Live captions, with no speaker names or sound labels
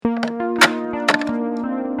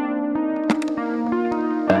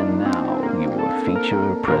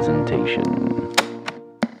feature presentation.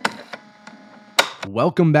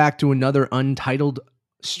 Welcome back to another untitled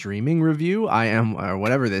streaming review. I am, or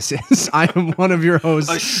whatever this is, I am one of your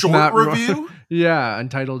hosts. A short review? Yeah,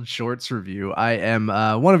 untitled shorts review. I am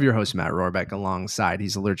one of your hosts, Matt Rohrbeck, alongside,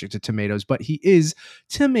 he's allergic to tomatoes, but he is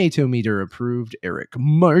tomato meter approved, Eric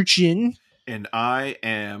Marchin. And I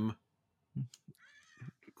am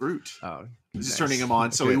Groot. Oh, Just nice. turning him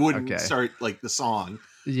on so he wouldn't start like the song.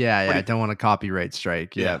 Yeah, I But don't want a copyright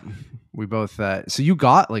strike. Yeah. We both, so you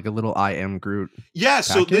got like a little I Am Groot. Yeah,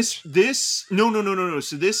 so package? this no.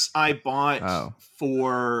 So this I bought Oh.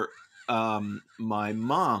 for my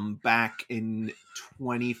mom back in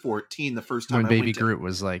 2014, the first time When I Baby went to, Groot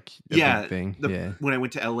was like a yeah, big thing. when I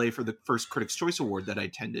went to LA for the first Critics' Choice Award that I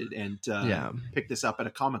attended, and picked this up at a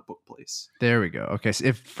comic book place. There we go. Okay, so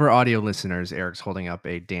if for audio listeners, Eric's holding up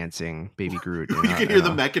a dancing Baby Groot. You can hear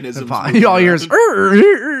the mechanisms. Y'all hears.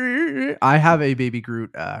 I have a Baby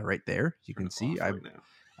Groot right there. You can see. I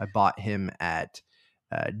bought him at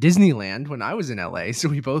Disneyland when I was in LA, so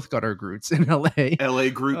we both got our Groots in LA. LA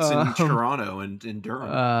Groots in Toronto and in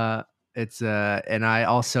Durham. It's and I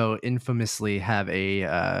also infamously have a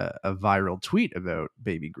viral tweet about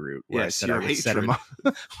Baby Groot where I said I would set him on,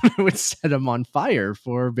 I would set him on fire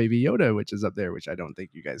for Baby Yoda, which is up there, which I don't think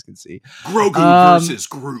you guys can see. Grogu versus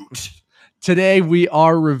Groot. Today we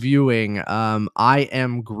are reviewing I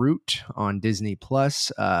Am Groot on Disney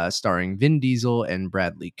Plus, starring Vin Diesel and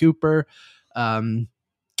Bradley Cooper.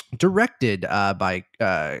 Directed by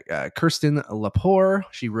Kirsten Lepore.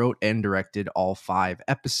 She wrote and directed all 5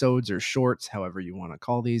 episodes or shorts, however you want to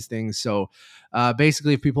call these things. So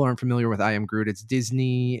basically, if people aren't familiar with I Am Groot, it's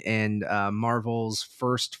Disney and Marvel's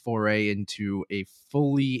first foray into a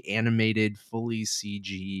fully animated, fully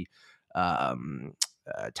CG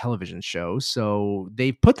television show. So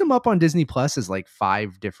they put them up on Disney Plus as like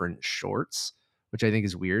 5 different shorts, which I think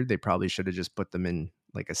is weird. They probably should have just put them in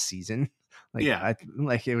like a season. Like, yeah,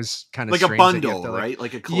 like it was kind of like a bundle, right?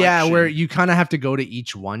 Like a collection. Yeah, where you kind of have to go to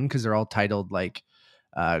each one because they're all titled like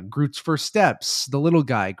Groot's First Steps, The Little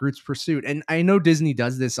Guy, Groot's Pursuit. And I know Disney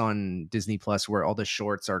does this on Disney Plus where all the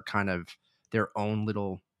shorts are kind of their own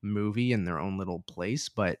little movie in their own little place.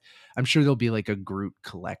 But I'm sure there'll be like a Groot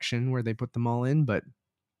collection where they put them all in. But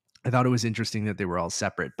I thought it was interesting that they were all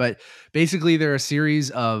separate. But basically, they're a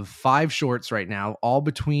series of 5 shorts right now, all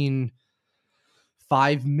between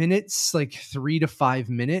 5 minutes, like 3 to 5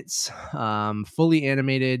 minutes, fully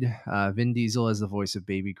animated. Vin Diesel as the voice of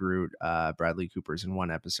Baby Groot. Bradley Cooper's in one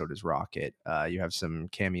episode as Rocket. You have some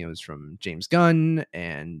cameos from James Gunn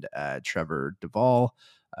and Trevor Duvall,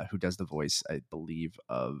 who does the voice, I believe,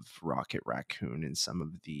 of Rocket Raccoon in some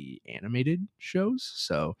of the animated shows.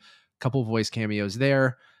 So a couple voice cameos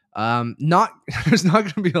there. It's not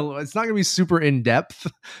gonna be super in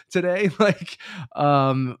depth today. Like,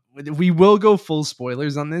 we will go full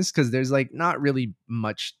spoilers on this because there's like not really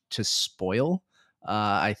much to spoil.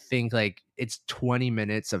 I think like it's 20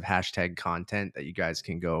 minutes of hashtag content that you guys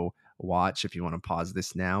can go watch if you want to pause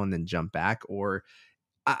this now and then jump back, or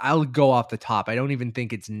I'll go off the top. I don't even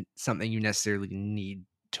think it's something you necessarily need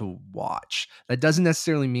to watch. That doesn't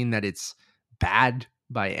necessarily mean that it's bad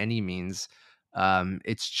by any means.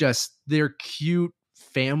 It's just they're cute,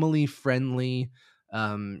 family friendly,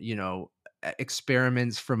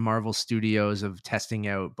 experiments from Marvel Studios of testing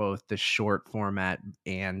out both the short format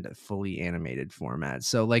and fully animated format.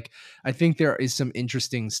 So like, I think there is some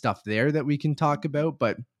interesting stuff there that we can talk about,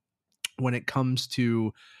 but when it comes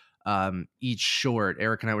to each short,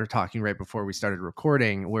 Eric and I were talking right before we started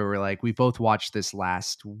recording where we're like, we both watched this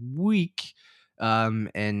last week.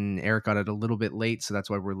 And Eric got it a little bit late, so that's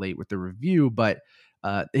why we're late with the review. But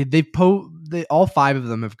all 5 of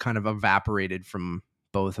them have kind of evaporated from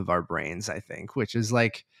both of our brains, I think, which is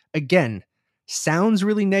like, again, sounds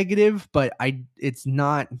really negative, but it's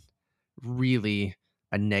not really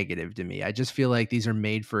a negative to me. I just feel like these are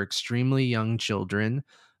made for extremely young children.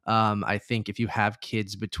 I think if you have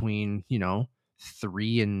kids between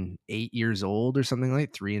 3 and 8 years old or something,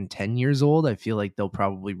 like 3 and 10 years old, I feel like they'll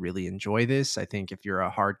probably really enjoy this. I think if you're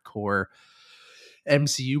a hardcore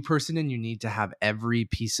MCU person and you need to have every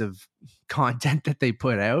piece of content that they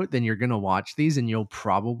put out, then you're going to watch these and you'll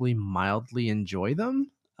probably mildly enjoy them.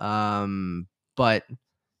 But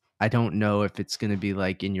I don't know if it's going to be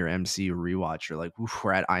like in your MCU rewatch, you're like, oof,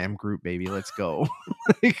 we're at I Am Groot, baby, let's go.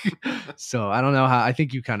 So I don't know how, I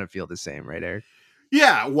think you kind of feel the same, right, Eric?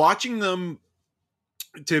 Yeah, watching them,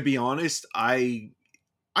 to be honest, I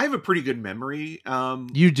have a pretty good memory.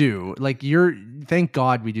 You do. Like, thank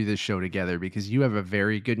God we do this show together because you have a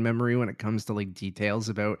very good memory when it comes to like details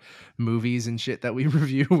about movies and shit that we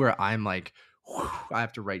review, where I'm like, I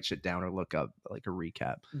have to write shit down or look up like a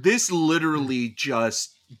recap. This literally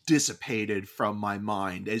just dissipated from my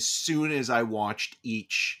mind as soon as I watched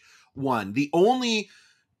each one. The only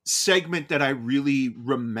segment that I really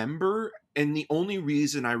remember, and the only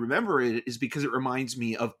reason I remember it, is because it reminds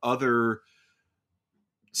me of other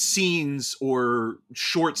scenes or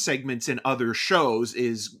short segments in other shows,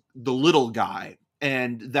 is the little guy,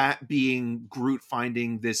 and that being Groot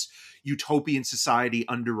finding this utopian society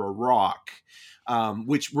under a rock,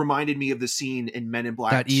 which reminded me of the scene in Men in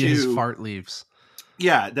Black That eat his 2. fart leaves.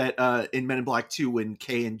 Yeah, that in Men in Black 2, when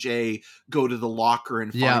K and J go to the locker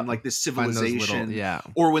and find like this civilization,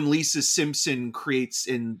 or when Lisa Simpson creates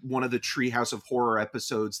in one of the Treehouse of Horror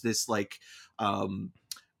episodes this like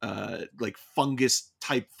fungus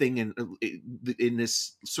type thing in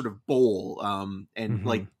this sort of bowl, and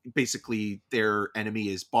like basically their enemy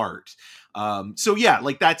is Bart. So yeah,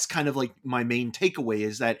 like that's kind of like my main takeaway,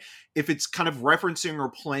 is that if it's kind of referencing or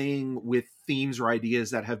playing with themes or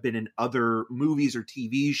ideas that have been in other movies or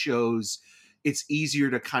TV shows, it's easier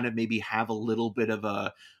to kind of maybe have a little bit of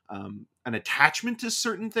a an attachment to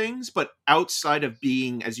certain things. But outside of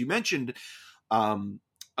being, as you mentioned,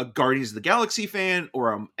 a Guardians of the Galaxy fan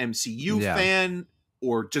or a MCU fan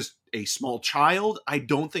or just a small child, I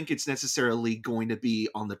don't think it's necessarily going to be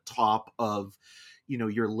on the top of, you know,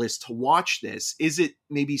 your list to watch this. Is it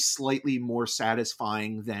maybe slightly more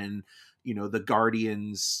satisfying than, you know, the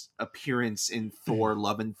Guardians appearance in Thor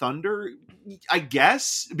Love and Thunder? I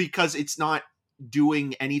guess, because it's not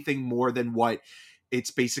doing anything more than what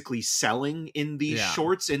it's basically selling in these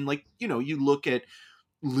shorts. And like, you know, you look at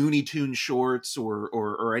Looney Tune shorts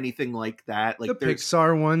or anything like that, like the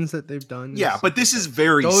Pixar ones that they've done, but this is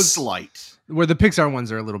very slight, where the Pixar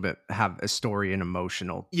ones are a little bit have a story and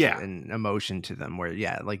emotion to them, where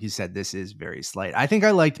like you said, this is very slight. I think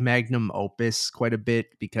I liked Magnum Opus quite a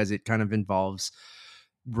bit because it kind of involves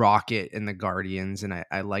Rocket and the Guardians, and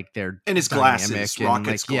I like their and his glasses,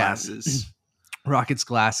 Rocket's glasses. Rocket's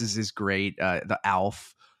glasses is great. The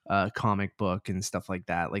Alf comic book and stuff like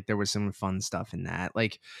that. Like there was some fun stuff in that.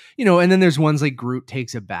 Like, you know, and then there's ones like Groot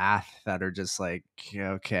takes a bath that are just like,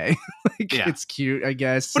 okay, like it's cute, I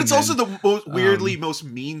guess. But it's also the most weirdly most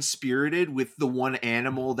mean-spirited, with the one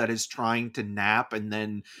animal that is trying to nap, and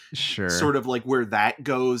then sort of like where that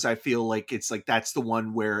goes, I feel like it's like that's the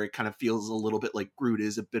one where it kind of feels a little bit like Groot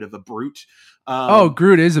is a bit of a brute.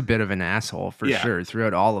 Groot is a bit of an asshole for sure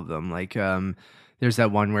throughout all of them. Like there's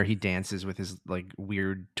that one where he dances with his like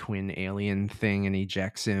weird twin alien thing and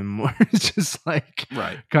ejects him, or it's just like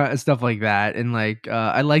kind of stuff like that. And like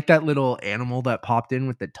I like that little animal that popped in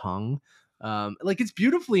with the tongue. Like it's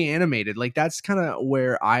beautifully animated. Like that's kind of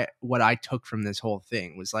where what I took from this whole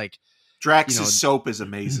thing was like Drax's soap is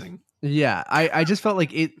amazing. Yeah, I just felt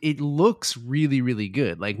like it looks really, really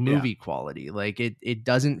good, like movie quality. Like it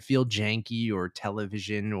doesn't feel janky or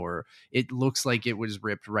television, or it looks like it was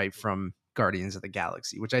ripped right from Guardians of the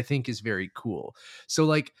Galaxy, which I think is very cool. So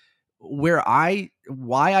like why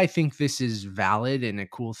I think this is valid and a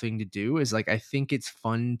cool thing to do is like I think it's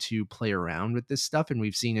fun to play around with this stuff, and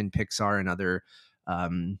we've seen in Pixar and other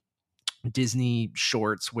Disney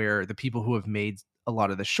shorts where the people who have made a lot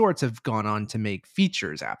of the shorts have gone on to make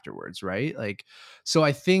features afterwards, right? Like, so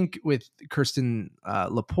I think with Kirsten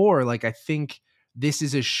Lepore, like I think this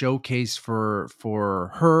is a showcase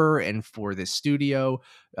for her and for this studio,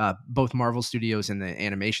 both Marvel Studios and the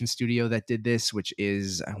animation studio that did this, which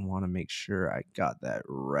is, I want to make sure I got that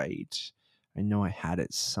right. I know I had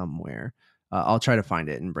it somewhere. I'll try to find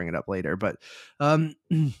it and bring it up later, but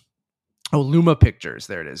Luma Pictures,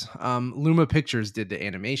 there it is. Luma Pictures did the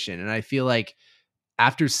animation, and I feel like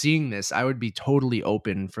after seeing this, I would be totally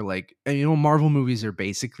open for like, you know, Marvel movies are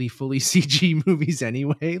basically fully CG movies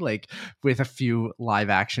anyway, like with a few live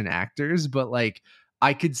action actors, but like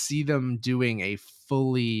I could see them doing a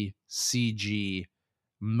fully CG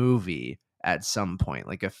movie at some point,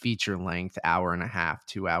 like a feature length, hour and a half,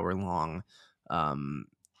 2 hour long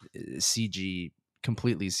CG,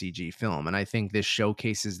 completely CG film. And I think this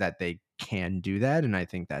showcases that they can do that. And I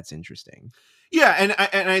think that's interesting. Yeah,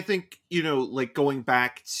 and I think, you know, like going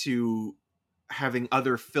back to having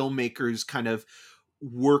other filmmakers kind of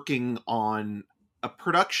working on a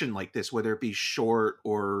production like this, whether it be short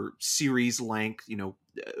or series length, you know,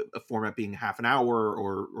 a format being half an hour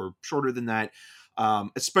or shorter than that,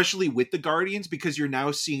 especially with the Guardians, because you're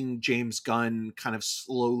now seeing James Gunn kind of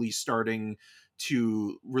slowly starting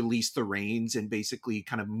to release the reins and basically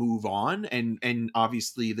kind of move on. And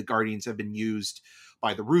obviously the Guardians have been used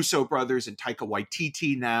by the Russo brothers and Taika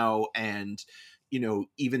Waititi now. And, you know,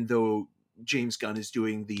 even though James Gunn is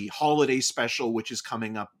doing the holiday special, which is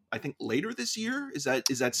coming up I think later this year. Is that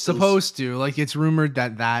still Supposed to, like, it's rumored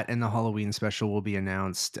that and the Halloween special will be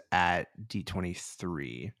announced at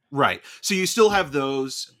D23. right? So you still have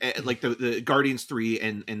those, like the Guardians 3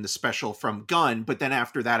 and the special from Gunn, but then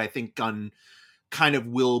after that, I think Gunn kind of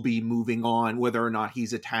will be moving on, whether or not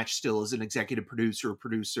he's attached still as an executive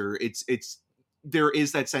producer. It's there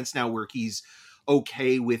is that sense now where he's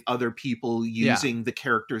okay with other people Yeah. using the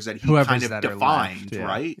characters that he kind Whoever's of that are defined, left. Yeah.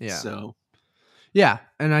 right? Yeah. So Yeah,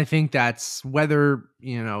 and I think that's whether,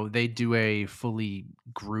 they do a fully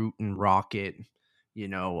Groot and Rocket,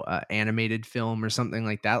 animated film or something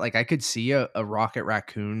like that. Like, I could see a Rocket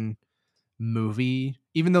Raccoon movie,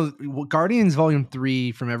 even though Guardians Volume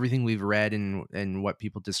 3, from everything we've read and what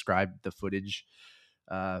people described the footage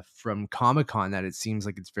from Comic-Con, that it seems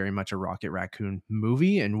like it's very much a Rocket Raccoon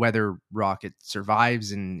movie, and whether Rocket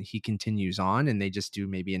survives and he continues on and they just do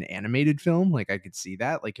maybe an animated film, like I could see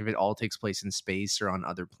that. Like, if it all takes place in space or on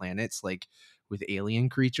other planets, like with alien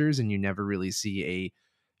creatures, and you never really see a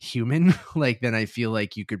human, like, then I feel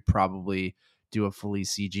like you could probably do a fully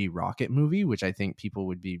CG Rocket movie, which I think people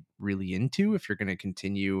would be really into if you're going to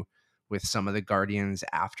continue with some of the Guardians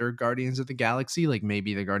after Guardians of the Galaxy. Like,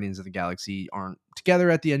 maybe the Guardians of the Galaxy aren't together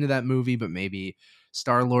at the end of that movie, but maybe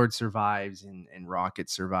Star-Lord survives and Rocket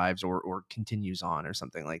survives or continues on or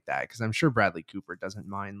something like that. Because I'm sure Bradley Cooper doesn't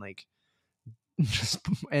mind, like, just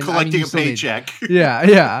and collecting you a still need- paycheck.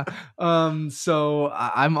 yeah. So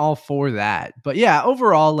I'm all for that. But yeah,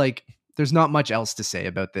 overall, like, there's not much else to say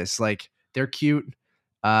about this. Like, they're cute.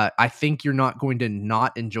 I think you're not going to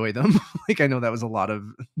not enjoy them. Like, I know that was a lot of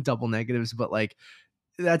double negatives, but like,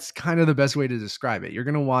 that's kind of the best way to describe it. You're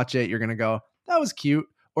going to watch it, you're going to go, that was cute.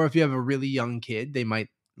 Or if you have a really young kid, they might,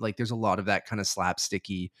 like, there's a lot of that kind of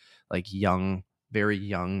slapsticky, like, young, very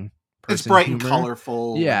young It's person bright humor. and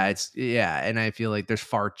colorful. Yeah, and I feel like there's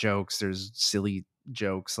fart jokes, there's silly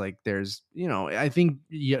jokes, like there's, I think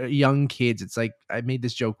young kids, it's like, I made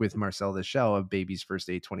this joke with Marcel the Shell of Baby's First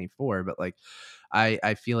A24, but like,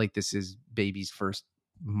 I feel like this is Baby's first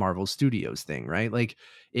Marvel Studios thing, right? Like,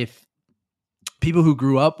 if people who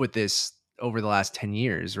grew up with this over the last 10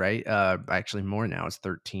 years, right? Actually more now, it's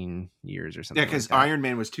 13 years or something Yeah, like because that. Iron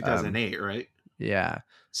Man was 2008, right? Yeah.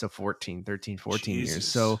 So 14 years. Jesus.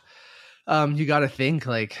 So you got to think,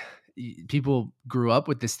 like, people grew up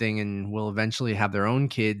with this thing and will eventually have their own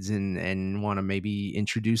kids and want to maybe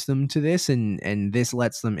introduce them to this, and this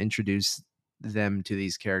lets them introduce them to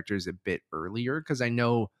these characters a bit earlier, because I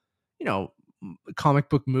know, comic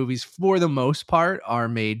book movies for the most part are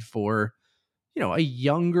made for, a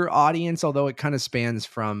younger audience, although it kind of spans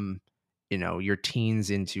from, your teens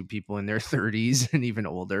into people in their 30s and even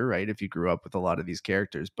older, right? If you grew up with a lot of these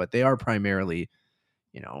characters, but they are primarily,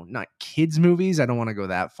 not kids movies. I don't want to go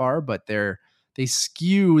that far, but they're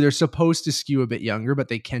supposed to skew a bit younger, but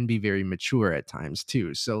they can be very mature at times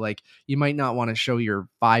too. So, like, you might not want to show your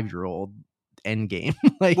 5-year-old Endgame.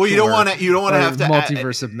 Like, Well, you don't want to have to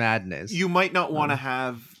Multiverse of Madness. You might not want to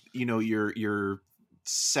have, your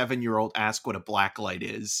 7-year-old ask what a black light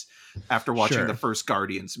is after watching Sure. the first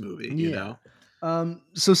Guardians movie,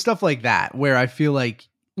 So stuff like that, where I feel like,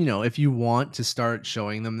 if you want to start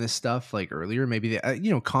showing them this stuff like earlier, maybe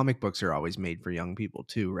comic books are always made for young people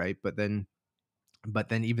too, right? But then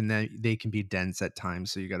even then they can be dense at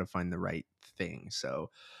times, so you got to find the right thing. So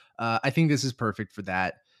I think this is perfect for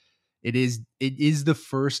that. It is the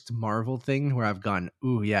first Marvel thing where I've gone,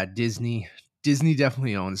 ooh yeah, Disney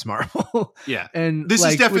definitely owns Marvel. Yeah. And this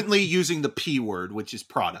like, is definitely using the P word, which is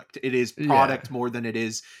product. It is product more than it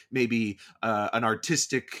is maybe an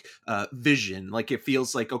artistic vision. Like, it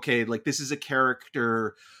feels like, okay, like, this is a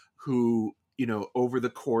character who, over the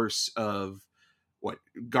course of what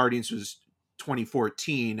Guardians was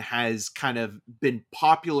 2014 has kind of been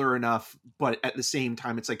popular enough, but at the same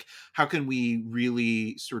time, it's like, how can we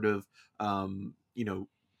really sort of,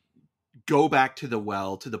 go back to the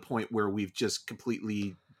well to the point where we've just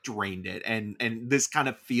completely drained it, and this kind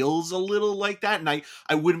of feels a little like that. And I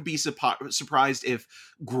wouldn't be surprised if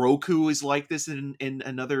Grogu is like this in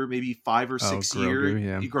another maybe 5 or 6 years.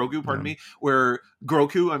 Grogu, pardon me, where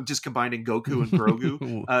Grogu, I'm just combining Goku and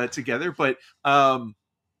Grogu together, but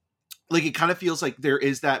like, it kind of feels like there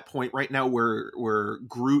is that point right now where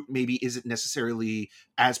Groot maybe isn't necessarily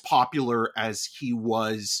as popular as he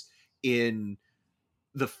was in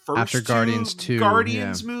the first after Guardians 2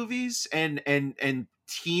 Guardians movies, and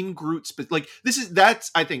Teen Groot, but like,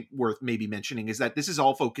 that's I think worth maybe mentioning, is that this is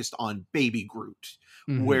all focused on Baby Groot,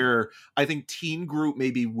 where I think Teen Groot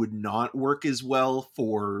maybe would not work as well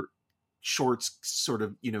for shorts sort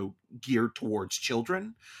of, geared towards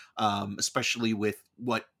children, especially with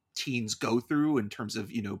what teens go through in terms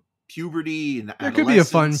of, puberty and There could be a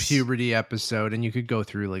fun adolescence. puberty episode, and you could go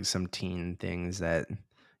through like some teen things that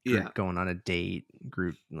Groot Yeah. going on a date,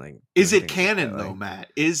 Groot like. Is doing it things like canon that, though, like-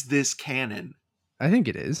 Matt? Is this canon? I think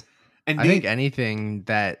it is. And I think anything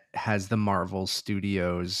that has the Marvel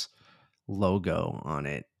Studios logo on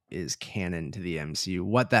it is canon to the MCU.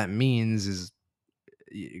 What that means is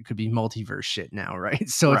it could be multiverse shit now, right?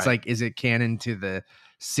 So it's Right. like, is it canon to the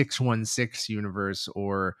 616 universe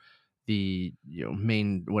or the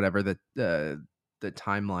main whatever the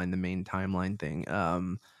timeline, the main timeline thing?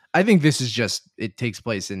 I think this is just it takes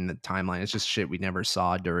place in the timeline. It's just shit we never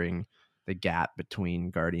saw during the gap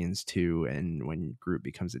between Guardians 2 and when Groot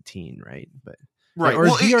becomes a teen, right? But right. or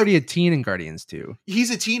is he already a teen in Guardians 2?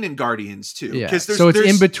 He's a teen in Guardians 2. Yeah. There's, So it's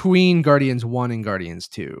in between Guardians 1 and Guardians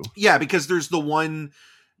 2. Yeah, because there's the one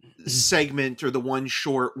segment or the one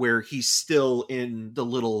short where he's still in the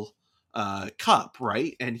little cup,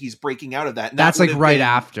 right? And he's breaking out of that. And that's that like right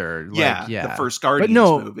after. Yeah, yeah. the first Guardians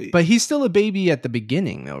movie. But he's still a baby at the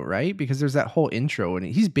beginning though, right? Because there's that whole intro and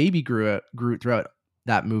he's baby Groot throughout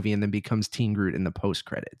that movie and then becomes Teen Groot in the post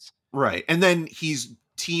credits. Right. And then he's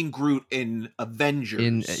Teen Groot in Avengers.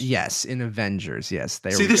 In Avengers. Yes.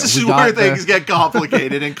 There See, we this go. is where things get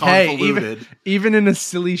complicated and convoluted. Hey, even in a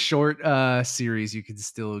silly short series, you can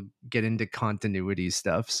still get into continuity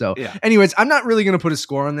stuff. So, anyways, I'm not really going to put a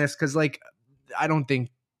score on this because, like, I don't know.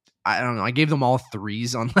 I gave them all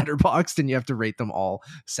 3s on Letterboxd, and you have to rate them all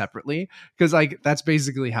separately because, like, that's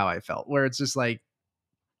basically how I felt. Where it's just like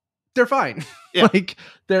they're fine, like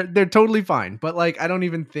they're totally fine. But like, I don't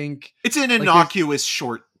even think it's an innocuous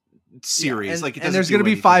short series. And, and there's going to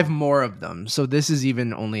be 5 more of them, so this is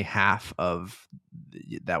even only half of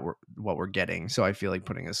that. What we're getting. So I feel like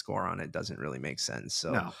putting a score on it doesn't really make sense.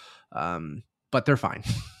 So, but they're fine,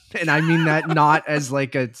 and I mean that not as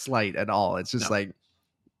like a slight at all. It's just like,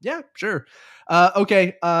 yeah, sure.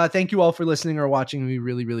 Okay. Thank you all for listening or watching. We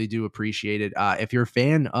really, really do appreciate it. If you're a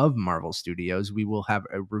fan of Marvel Studios, we will have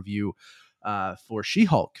a review for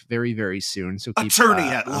She-Hulk very, very soon. So keep, Attorney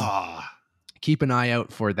at Law. Keep an eye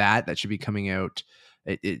out for that. That should be coming out.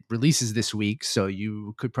 It releases this week, so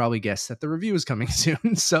you could probably guess that the review is coming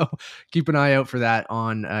soon. So keep an eye out for that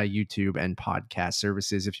on YouTube and podcast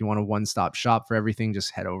services. If you want a one-stop shop for everything,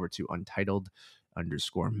 just head over to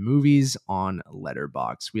Untitled_movies on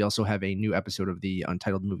Letterboxd. We also have a new episode of the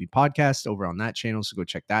Untitled Movie Podcast over on that channel, so go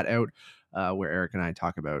check that out, where Eric and I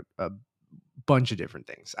talk about a bunch of different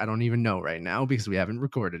things. I don't even know right now because we haven't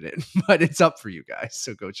recorded it, but it's up for you guys,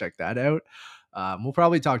 so go check that out. We'll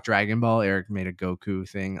probably talk Dragon Ball. Eric made a Goku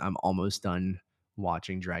thing. I'm almost done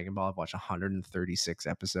watching Dragon Ball. I've watched 136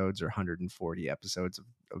 episodes or 140 episodes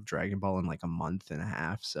of Dragon Ball in like a month and a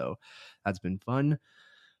half, so that's been fun.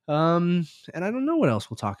 And I don't know what else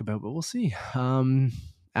we'll talk about, but we'll see.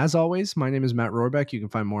 As always, my name is Matt Rohrbeck. You can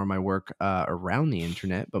find more of my work around the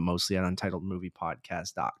internet, but mostly at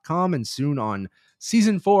UntitledMoviePodcast.com, and soon on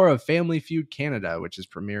season 4 of Family Feud Canada, which is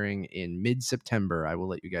premiering in mid-September. I will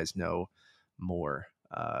let you guys know more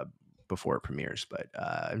before it premieres, but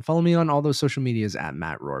and follow me on all those social medias at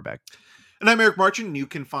Matt Rohrbeck. And I'm Eric Marchand. You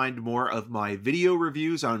can find more of my video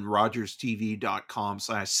reviews on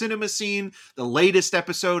rogerstv.com/cinemascene. The latest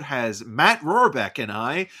episode has Matt Rohrbeck and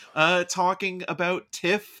I talking about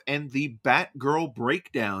TIFF and the Batgirl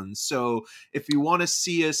breakdown. So if you want to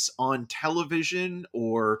see us on television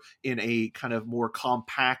or in a kind of more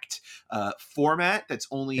compact format that's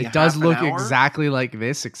only it does look exactly like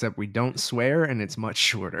this, except we don't swear and it's much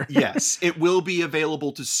shorter. Yes, it will be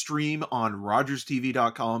available to stream on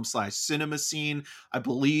rogerstv.com/cinemascene. I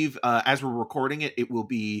believe as we're recording it, it will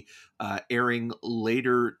be airing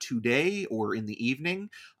later today or in the evening,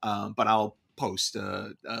 but I'll post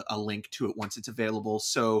a link to it once it's available.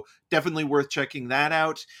 So definitely worth checking that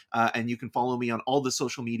out. And you can follow me on all the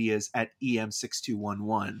social medias at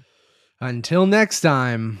EM6211. Until next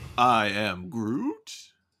time, I am Groot.